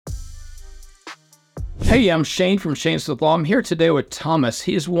Hey, I'm Shane from Shane's Law. I'm here today with Thomas.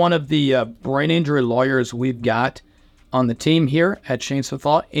 He's one of the brain injury lawyers we've got on the team here at Shane's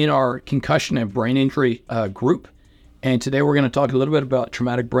Law in our concussion and brain injury group. And today we're going to talk a little bit about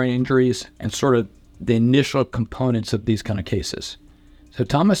traumatic brain injuries and sort of the initial components of these kind of cases. So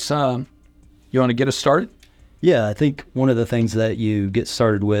Thomas, you want to get us started? Yeah, I think one of the things that you get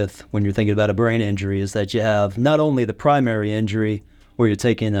started with when you're thinking about a brain injury is that you have not only the primary injury where you're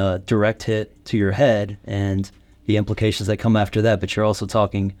taking a direct hit to your head and the implications that come after that, but you're also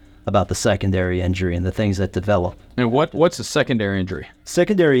talking about the secondary injury and the things that develop. And what's a secondary injury?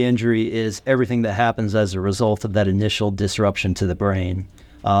 Secondary injury is everything that happens as a result of that initial disruption to the brain.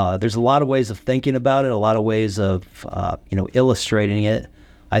 There's a lot of ways of thinking about it, a lot of ways of illustrating it.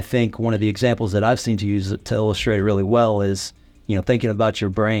 I think one of the examples that I've seen to use it to illustrate it really well is, thinking about your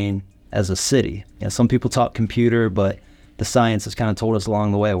brain as a city. Some people talk computer, but the science has kind of told us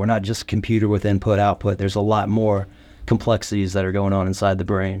along the way, we're not just a computer with input, output. There's a lot more complexities that are going on inside the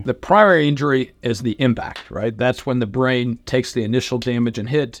brain. The primary injury is the impact, right? That's when the brain takes the initial damage and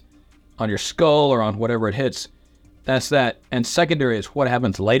hit on your skull or on whatever it hits. That's that. And secondary is what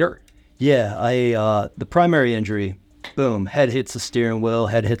happens later. Yeah, the primary injury, boom, head hits the steering wheel,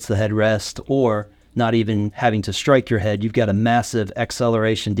 head hits the headrest, or not even having to strike your head. You've got a massive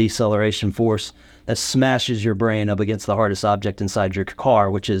acceleration, deceleration force that smashes your brain up against the hardest object inside your car,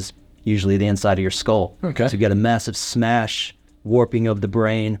 which is usually the inside of your skull. Okay. So you've got a massive smash, warping of the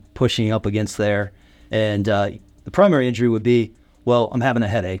brain, pushing up against there. And the primary injury would be, well, I'm having a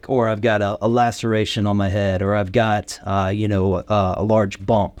headache, or I've got a laceration on my head, or I've got, a large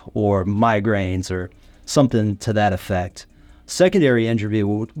bump, or migraines, or something to that effect. Secondary injury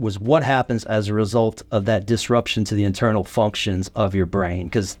was what happens as a result of that disruption to the internal functions of your brain,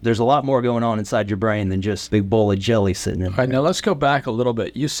 because there's a lot more going on inside your brain than just a big bowl of jelly sitting in there. All right, now let's go back a little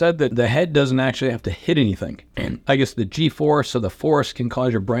bit. You said that the head doesn't actually have to hit anything. And I guess the G-force or the force can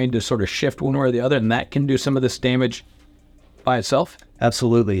cause your brain to sort of shift one way or the other, and that can do some of this damage by itself?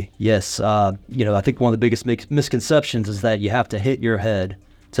 Absolutely, yes. I think one of the biggest misconceptions is that you have to hit your head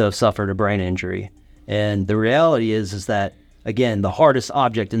to have suffered a brain injury. And the reality is that, again, the hardest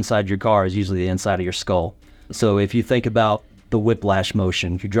object inside your car is usually the inside of your skull. So if you think about the whiplash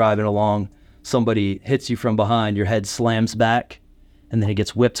motion, if you're driving along, somebody hits you from behind, your head slams back, and then it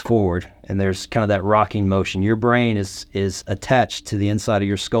gets whipped forward, and there's kind of that rocking motion. Your brain is attached to the inside of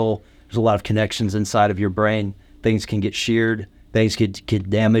your skull. There's a lot of connections inside of your brain. Things can get sheared, things could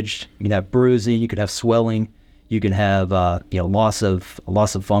get damaged. You can have bruising, you could have swelling, you can have loss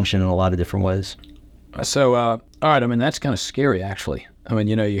of function in a lot of different ways. So, all right, I mean, that's kind of scary, actually. I mean,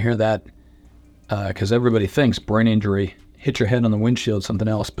 you hear that because everybody thinks brain injury, hit your head on the windshield, something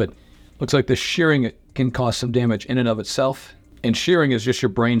else, but looks like the shearing can cause some damage in and of itself. And shearing is just your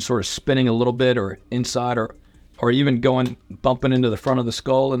brain sort of spinning a little bit or inside or even bumping into the front of the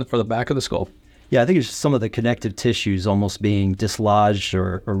skull or the back of the skull. Yeah, I think it's just some of the connective tissues almost being dislodged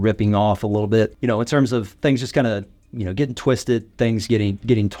or ripping off a little bit, in terms of things just kind of getting twisted, things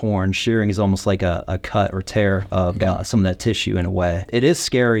getting torn. Shearing is almost like a cut or tear of some of that tissue in a way. It is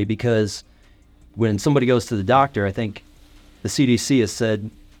scary because when somebody goes to the doctor, I think the CDC has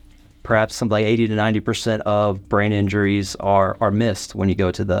said perhaps something like 80 to 90% of brain injuries are missed when you go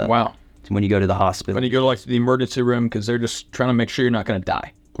to the when you go to the hospital. When you go to the emergency room because they're just trying to make sure you're not going to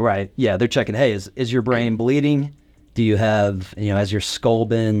die. Right. Yeah, they're checking, hey, is your brain bleeding? Do you have, has your skull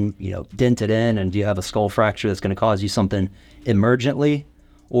been, dented in, and do you have a skull fracture that's going to cause you something emergently?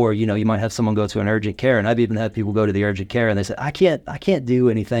 Or, you might have someone go to an urgent care, and I've even had people go to the urgent care and they say, I can't do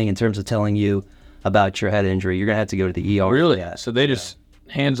anything in terms of telling you about your head injury. You're going to have to go to the ER. Really? Yeah. So they just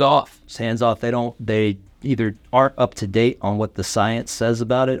hands off. Just hands off. They either aren't up to date on what the science says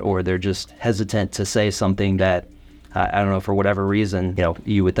about it, or they're just hesitant to say something that I don't know, for whatever reason,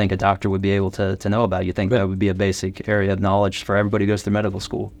 you would think a doctor would be able to know about. You think that would be a basic area of knowledge for everybody who goes through medical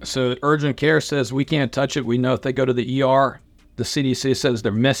school. So urgent care says we can't touch it. We know if they go to the ER, the CDC says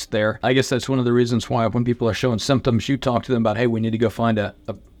they're missed there. I guess that's one of the reasons why when people are showing symptoms, you talk to them about, hey, we need to go find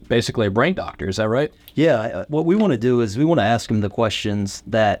basically a brain doctor. Is that right? Yeah. What we want to do is we want to ask them the questions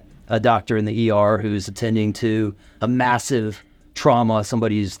that a doctor in the ER who's attending to a massive trauma,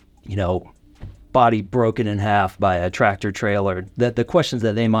 somebody's, body broken in half by a tractor trailer, that the questions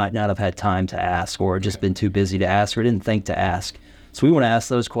that they might not have had time to ask or just been too busy to ask or didn't think to ask. So we want to ask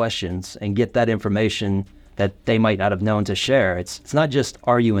those questions and get that information that they might not have known to share. It's not just,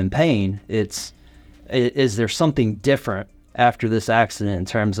 are you in pain? Is there something different after this accident in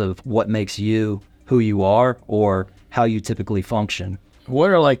terms of what makes you who you are or how you typically function? What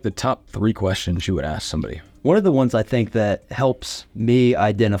are like the top 3 questions you would ask somebody? One of the ones I think that helps me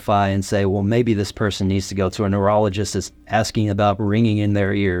identify and say, well, maybe this person needs to go to a neurologist is asking about ringing in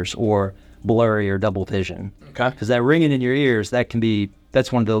their ears or blurry or double vision. Okay. Because that ringing in your ears,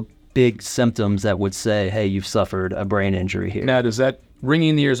 that's one of the big symptoms that would say, hey, you've suffered a brain injury here. Now, does that ring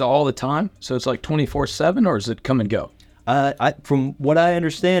in the ears all the time? So it's like 24/7, or is it come and go? From what I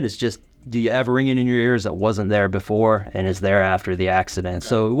understand, it's just, do you have ringing in your ears that wasn't there before and is there after the accident?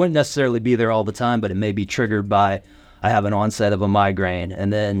 So it wouldn't necessarily be there all the time, but it may be triggered by, I have an onset of a migraine,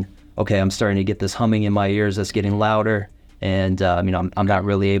 and then, okay, I'm starting to get this humming in my ears that's getting louder, and I'm not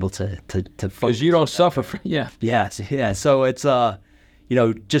really able to Because you don't suffer from, yeah. Yeah. So it's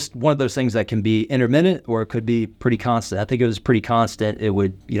just one of those things that can be intermittent or it could be pretty constant. I think if it was pretty constant, it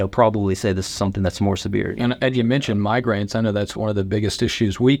would, probably say this is something that's more severe. And you mentioned migraines. I know that's one of the biggest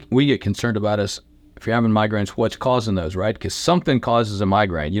issues we get concerned about is if you're having migraines, what's causing those, right? Because something causes a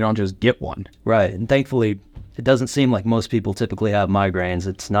migraine. You don't just get one. Right. And thankfully, it doesn't seem like most people typically have migraines.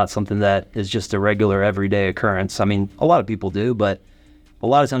 It's not something that is just a regular everyday occurrence. I mean, a lot of people do, but a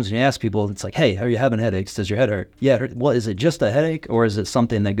lot of times when you ask people, it's like, hey, are you having headaches? Does your head hurt? Yeah. Well, is it just a headache or is it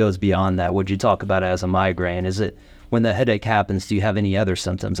something that goes beyond that? Would you talk about it as a migraine? Is it when the headache happens, do you have any other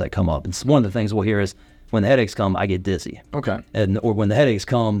symptoms that come up? And one of the things we'll hear is when the headaches come, I get dizzy. Okay. Or when the headaches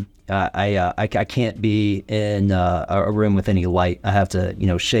come, I can't be in a room with any light. I have to,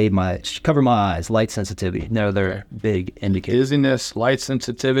 cover my eyes, light sensitivity. No, they're big indicators. Dizziness, light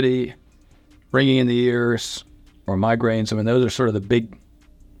sensitivity, ringing in the ears, or migraines. I mean, those are sort of the big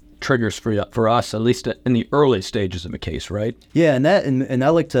triggers for us, at least in the early stages of a case, right? Yeah, and I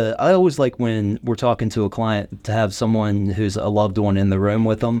always like when we're talking to a client to have someone who's a loved one in the room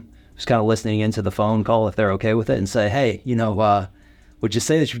with them, who's kind of listening into the phone call if they're okay with it, and say, hey, would you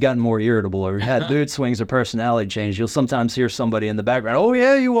say that you've gotten more irritable or had mood swings or personality change? You'll sometimes hear somebody in the background, oh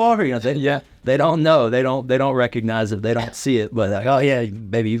yeah, you are. They don't know. They don't recognize it. They don't see it. But like, oh yeah,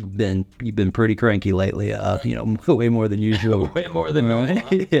 maybe you've been pretty cranky lately. Way more than usual. Way more than normal.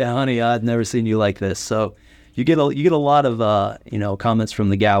 Yeah, honey, I've never seen you like this. So you get a lot of comments from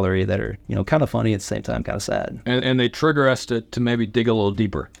the gallery that are kind of funny at the same time, kind of sad. And they trigger us to maybe dig a little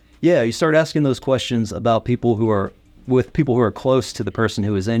deeper. Yeah, you start asking those questions about people who are close to the person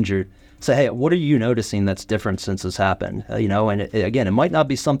who is injured. Say, hey, what are you noticing that's different since this happened? And again, it might not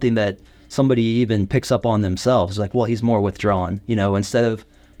be something that somebody even picks up on themselves. Like, well, he's more withdrawn. Instead of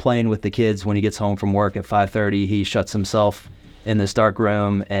playing with the kids when he gets home from work at 5:30, he shuts himself in this dark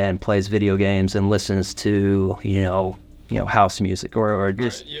room and plays video games and listens to, house music or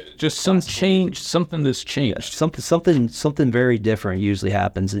just some change, something that's changed. Something very different usually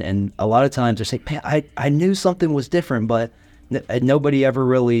happens. And a lot of times they say, man, I knew something was different, but nobody ever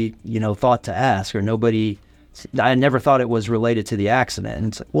really, thought to ask, or I never thought it was related to the accident. And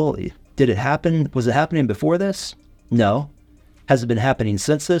it's like, well, did it happen? Was it happening before this? No. Has it been happening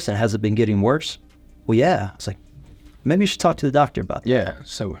since this? And has it been getting worse? Well, yeah. It's like, maybe you should talk to the doctor about that. Yeah.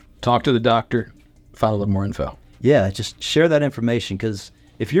 So talk to the doctor, find a little more info. Yeah, just share that information, because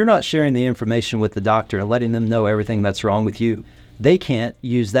if you're not sharing the information with the doctor and letting them know everything that's wrong with you, they can't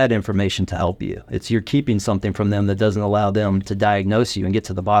use that information to help you. You're keeping something from them that doesn't allow them to diagnose you and get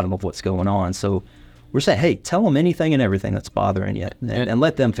to the bottom of what's going on. So we're saying, hey, tell them anything and everything that's bothering you and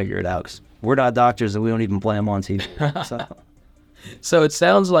let them figure it out, because we're not doctors and we don't even play them on TV. So it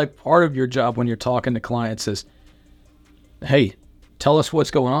sounds like part of your job when you're talking to clients is, hey, tell us what's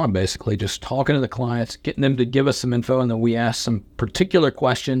going on, basically. Just talking to the clients, getting them to give us some info, and then we ask some particular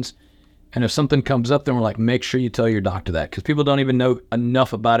questions. And if something comes up, then we're like, make sure you tell your doctor that, because people don't even know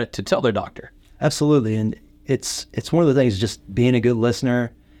enough about it to tell their doctor. Absolutely. And it's one of the things, just being a good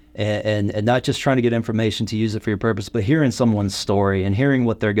listener and not just trying to get information to use it for your purpose, but hearing someone's story and hearing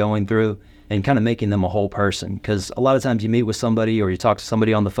what they're going through and kind of making them a whole person. Because a lot of times you meet with somebody or you talk to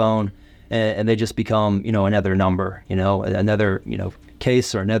somebody on the phone, and they just become, another number, another,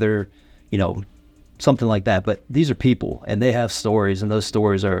 case or another, something like that. But these are people and they have stories, and those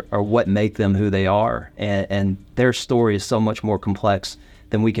stories are what make them who they are. And their story is so much more complex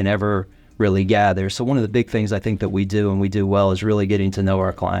than we can ever really gather. So one of the big things I think that we do and we do well is really getting to know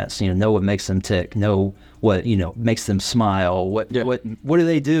our clients, know what makes them tick, know what, makes them smile. What do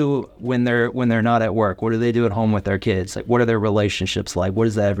they do when they're not at work? What do they do at home with their kids? Like, what are their relationships like? What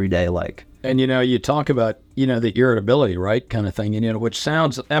is that every day like? And, you talk about, the irritability, right? Kind of thing, which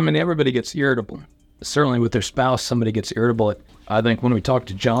sounds, everybody gets irritable. Certainly with their spouse, somebody gets irritable. I think when we talked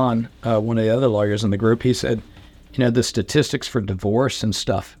to John, one of the other lawyers in the group, he said, the statistics for divorce and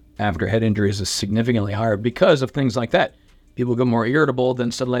stuff after head injuries is significantly higher because of things like that. People get more irritable,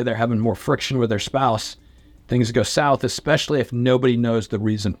 then suddenly they're having more friction with their spouse. Things go south, especially if nobody knows the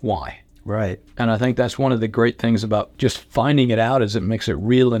reason why. Right. And I think that's one of the great things about just finding it out is it makes it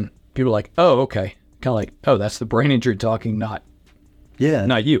real, and people are like, oh, okay. Kind of like, oh, that's the brain injury talking, not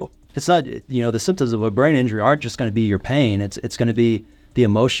you. It's not, the symptoms of a brain injury aren't just going to be your pain. It's going to be the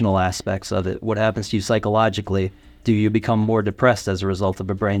emotional aspects of it. What happens to you psychologically? Do you become more depressed as a result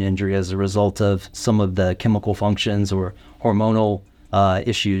of a brain injury, as a result of some of the chemical functions or hormonal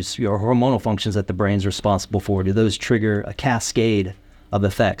issues, or hormonal functions that the brain's responsible for? Do those trigger a cascade of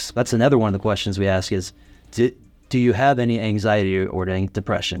effects? That's another one of the questions we ask is, do you have any anxiety or any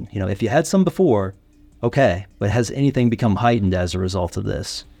depression? If you had some before, okay, but has anything become heightened as a result of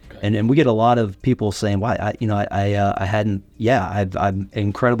this? And we get a lot of people saying, "Why? I hadn't. Yeah, I'm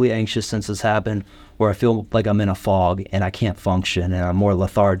incredibly anxious since this happened, where I feel like I'm in a fog and I can't function, and I'm more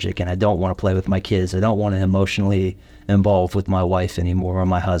lethargic, and I don't want to play with my kids. I don't want to emotionally involve with my wife anymore or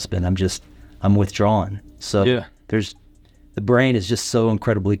my husband. I'm withdrawn." So the brain is just so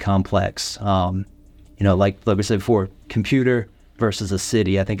incredibly complex. Like we said before, computer versus a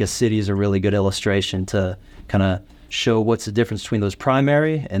city. I think a city is a really good illustration to kind of show what's the difference between those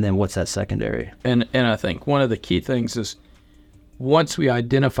primary and then what's that secondary. And I think one of the key things is once we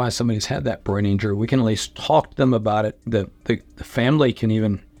identify somebody who's had that brain injury, we can at least talk to them about it. The family can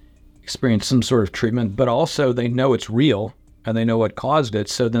even experience some sort of treatment, but also they know it's real and they know what caused it.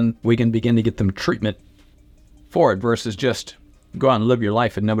 So then we can begin to get them treatment for it versus just go out and live your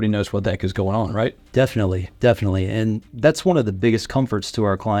life and nobody knows what the heck is going on, right? Definitely. And that's one of the biggest comforts to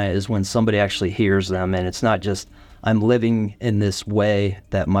our client is when somebody actually hears them, and it's not just, I'm living in this way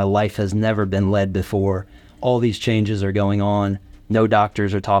that my life has never been led before. All these changes are going on. No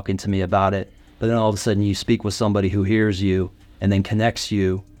doctors are talking to me about it. But then all of a sudden you speak with somebody who hears you and then connects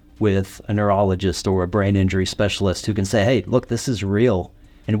you with a neurologist or a brain injury specialist who can say, hey, look, this is real.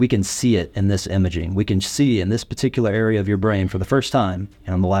 And we can see it in this imaging. We can see in this particular area of your brain for the first time,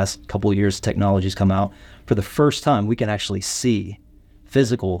 and in the last couple of years, technology's come out, for the first time, we can actually see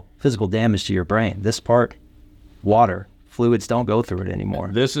physical damage to your brain. This part, water, fluids don't go through it anymore.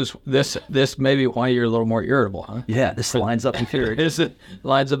 This may be why you're a little more irritable, huh? Yeah, this lines up It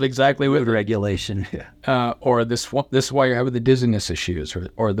lines up exactly with regulation. Or this is why you're having the dizziness issues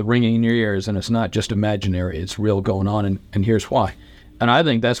or the ringing in your ears, and it's not just imaginary, it's real going on, and here's why. And I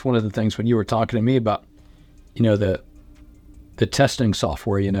think that's one of the things when you were talking to me about, the testing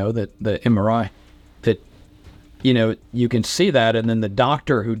software, that the MRI, that, you can see that, and then the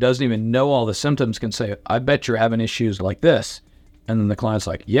doctor who doesn't even know all the symptoms can say, I bet you're having issues like this. And then the client's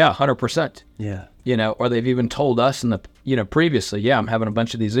like, yeah, 100%. Yeah. Or they've even told us in the, previously, yeah, I'm having a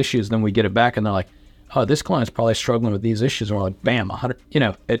bunch of these issues. Then we get it back and they're like, oh, this client's probably struggling with these issues. And we're like, bam, 100,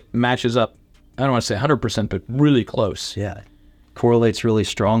 it matches up. I don't want to say 100%, but really close. Yeah. Correlates really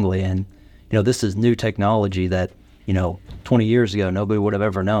strongly. And, this is new technology that, 20 years ago, nobody would have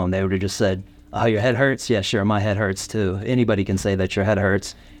ever known. They would have just said, oh, your head hurts? Yeah, sure, my head hurts too. Anybody can say that your head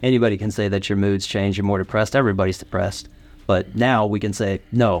hurts. Anybody can say that your mood's changed, you're more depressed. Everybody's depressed. But now we can say,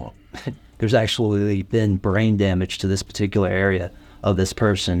 no, there's actually been brain damage to this particular area of this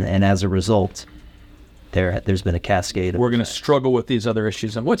person. And as a result, there's been a cascade. We're going to struggle with these other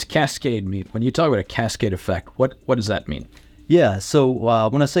issues. And what's cascade mean? When you talk about a cascade effect, what does that mean? Yeah, so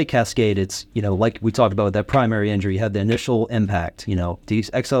when I say cascade, it's, like we talked about with that primary injury, you have the initial impact,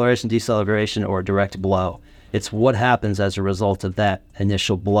 acceleration, deceleration, or direct blow. It's what happens as a result of that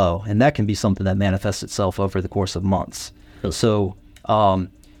initial blow. And that can be something that manifests itself over the course of months. Okay. So,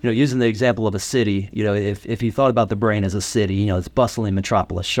 using the example of a city, if you thought about the brain as a city, it's bustling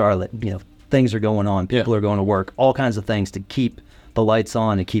metropolis, Charlotte, things are going on, people are going to work, all kinds of things to keep the lights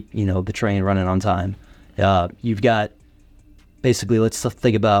on and keep, the train running on time. You've got, basically, let's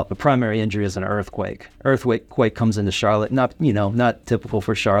think about the primary injury as an earthquake. Earthquake comes into Charlotte, not typical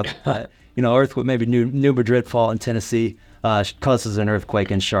for Charlotte. Earthquake, maybe New Madrid Fault in Tennessee causes an earthquake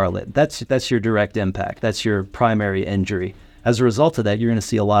in Charlotte. That's your direct impact. That's your primary injury. As a result of that, you're going to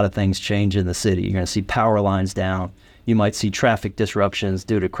see a lot of things change in the city. You're going to see power lines down. You might see traffic disruptions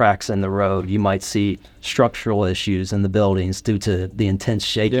due to cracks in the road. You might see structural issues in the buildings due to the intense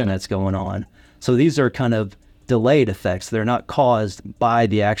shaking that's going on. So these are kind of delayed effects. They're not caused by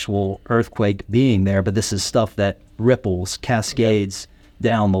the actual earthquake being there, but this is stuff that ripples, cascades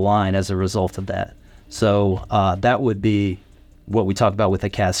down the line as a result of that. So that would be what we talk about with a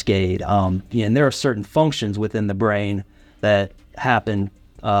cascade. And there are certain functions within the brain that happen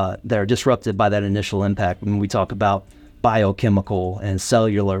that are disrupted by that initial impact when we talk about biochemical and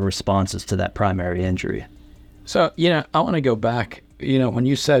cellular responses to that primary injury. So, I want to go back, when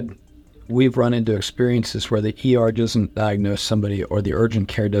you said we've run into experiences where the ER doesn't diagnose somebody or the urgent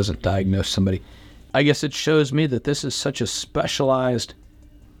care doesn't diagnose somebody. I guess it shows me that this is such a specialized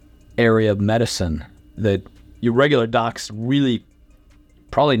area of medicine that your regular doc's really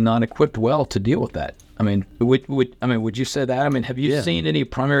probably not equipped well to deal with that. I mean, would you say that? I mean, have you seen any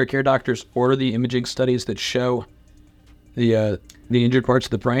primary care doctors order the imaging studies that show the injured parts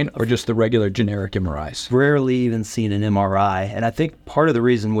of the brain, or just the regular generic MRIs? Rarely even seen an MRI. And I think part of the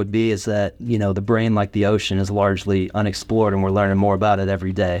reason would be is that, the brain, like the ocean, is largely unexplored, and we're learning more about it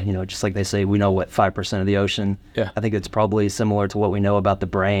every day. Just like they say, we know 5% of the ocean. Yeah. I think it's probably similar to what we know about the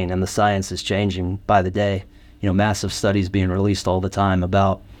brain, and the science is changing by the day. Massive studies being released all the time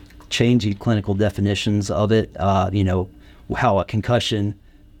about changing clinical definitions of it, how a concussion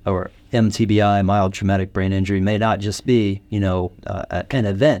or MTBI, mild traumatic brain injury, may not just be, an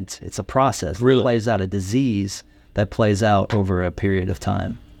event. It's a process. Really? It plays out a disease that plays out over a period of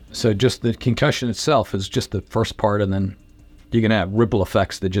time. So just the concussion itself is just the first part, and then you're going to have ripple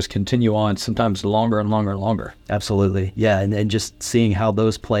effects that just continue on, sometimes longer and longer and longer. Absolutely. Yeah, and just seeing how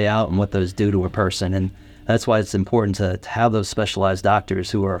those play out and what those do to a person. And that's why it's important to have those specialized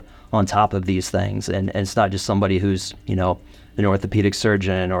doctors who are on top of these things. And it's not just somebody who's, an orthopedic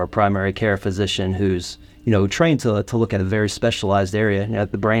surgeon or a primary care physician who's, trained to look at a very specialized area.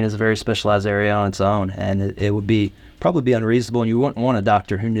 The brain is a very specialized area on its own, and it would probably be unreasonable, and you wouldn't want a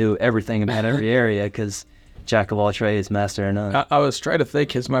doctor who knew everything about every area, because jack of all trades, master of none. I was trying to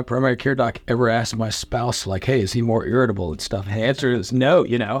think, has my primary care doc ever asked my spouse, like, hey, is he more irritable and stuff? And the answer is no,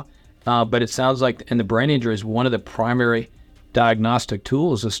 but it sounds like in the brain injuries, one of the primary diagnostic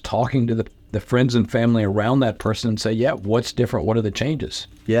tools is talking to the friends and family around that person and say, yeah, what's different? What are the changes?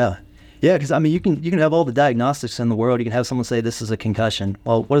 Yeah, because you can have all the diagnostics in the world. You can have someone say this is a concussion.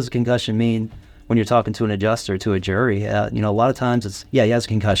 Well, what does a concussion mean when you're talking to an adjuster, to a jury? A lot of times it's, he has a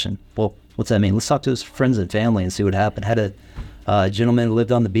concussion. Well, what's that mean? Let's talk to his friends and family and see what happened. Had a gentleman who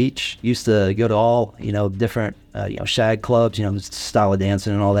lived on the beach, used to go to all, different, shag clubs, style of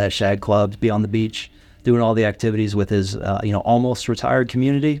dancing and all that, shag clubs, be on the beach, doing all the activities with his, almost retired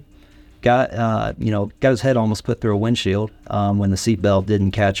community. Got his head almost put through a windshield when the seatbelt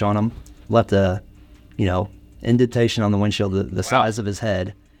didn't catch on him. Left a, indentation on the windshield the size of his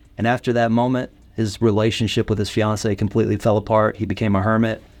head. And after that moment, his relationship with his fiance completely fell apart. He became a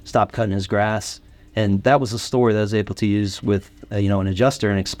hermit, stopped cutting his grass. And that was a story that I was able to use with, an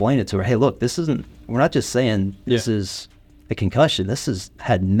adjuster and explain it to her. Hey, look, we're not just saying this is a concussion. This has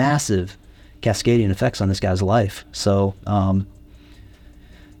had massive cascading effects on this guy's life. So,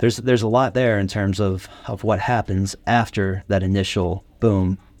 there's a lot there in terms of what happens after that initial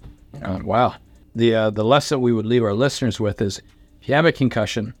boom. Wow. The lesson we would leave our listeners with is, if you have a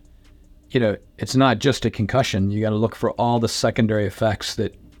concussion, it's not just a concussion. You got to look for all the secondary effects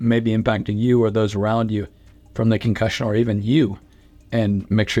that may be impacting you or those around you from the concussion, or even you, and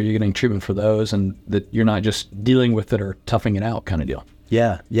make sure you're getting treatment for those, and that you're not just dealing with it or toughing it out kind of deal.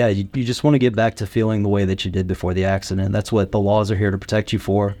 Yeah. You just want to get back to feeling the way that you did before the accident. That's what the laws are here to protect you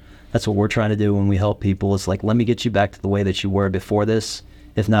for. That's what we're trying to do when we help people. It's like, let me get you back to the way that you were before this,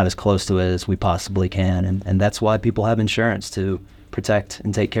 if not as close to it as we possibly can. And that's why people have insurance, to protect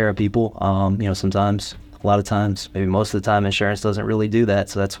and take care of people. Sometimes, a lot of times, maybe most of the time, insurance doesn't really do that.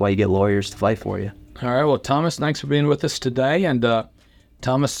 So that's why you get lawyers to fight for you. All right. Well, Thomas, thanks for being with us today. And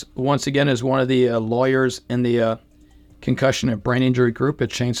Thomas, once again, is one of the lawyers in the concussion and brain injury group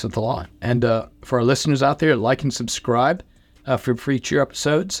at Shane Smith Law. And for our listeners out there, like and subscribe for future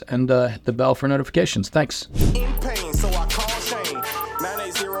episodes, and hit the bell for notifications. Thanks. In pain, so I call Shane.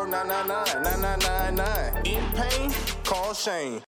 980-999-9999. In pain, call Shane.